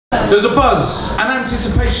There's a buzz, an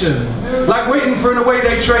anticipation, like waiting for an away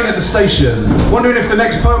day train at the station, wondering if the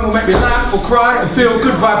next poem will make me laugh or cry or feel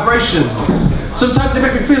good vibrations. Sometimes they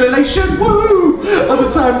make me feel elation, woohoo! Other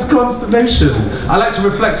times consternation. I like to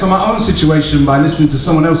reflect on my own situation by listening to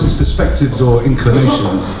someone else's perspectives or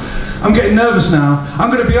inclinations. I'm getting nervous now, I'm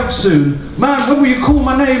going to be up soon. Man, when will you call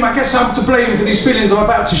my name? I guess I'm to blame for these feelings I'm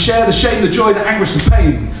about to share, the shame, the joy, the anguish, the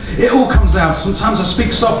pain. It all comes out, sometimes I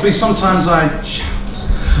speak softly, sometimes I shout.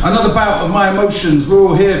 Another bout of my emotions, we're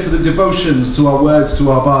all here for the devotions to our words, to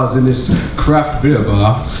our bars in this craft beer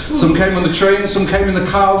bar. Some came on the train, some came in the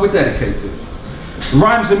car, we're dedicated.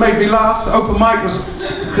 Rhymes that made me laugh, the open mic was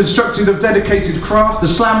constructed of dedicated craft, the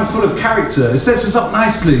slam full of character, it sets us up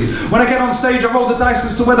nicely. When I get on stage I roll the dice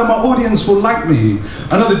as to whether my audience will like me.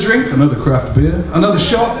 Another drink, another craft beer, another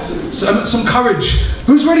shot, some courage.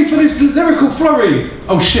 Who's ready for this lyrical flurry?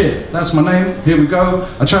 Oh shit, that's my name, here we go.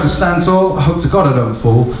 I try to stand tall, I hope to God I don't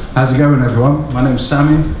fall. How's it going everyone? My name's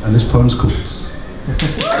Sammy and this poem's called